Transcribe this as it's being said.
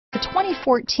The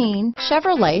 2014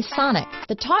 Chevrolet Sonic.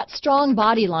 The taut, strong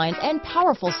body lines and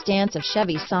powerful stance of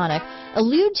Chevy Sonic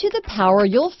allude to the power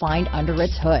you'll find under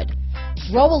its hood.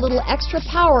 Throw a little extra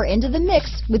power into the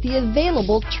mix with the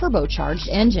available turbocharged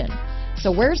engine. So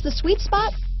where's the sweet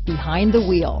spot? Behind the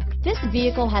wheel. This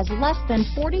vehicle has less than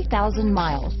 40,000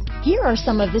 miles. Here are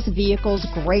some of this vehicle's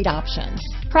great options: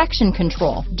 traction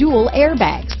control, dual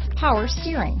airbags, power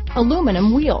steering,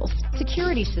 aluminum wheels,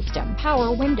 security system,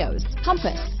 power windows,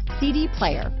 compass, CD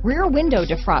player, rear window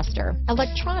defroster,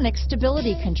 electronic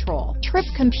stability control, trip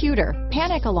computer,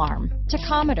 panic alarm,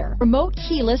 tachometer, remote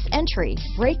keyless entry,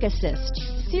 brake assist,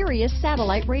 Sirius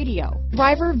satellite radio,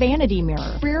 driver vanity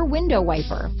mirror, rear window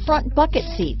wiper, front bucket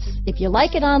seats. If you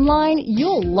like it online,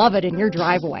 you'll love it in your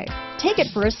driveway. Take it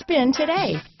for a spin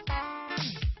today.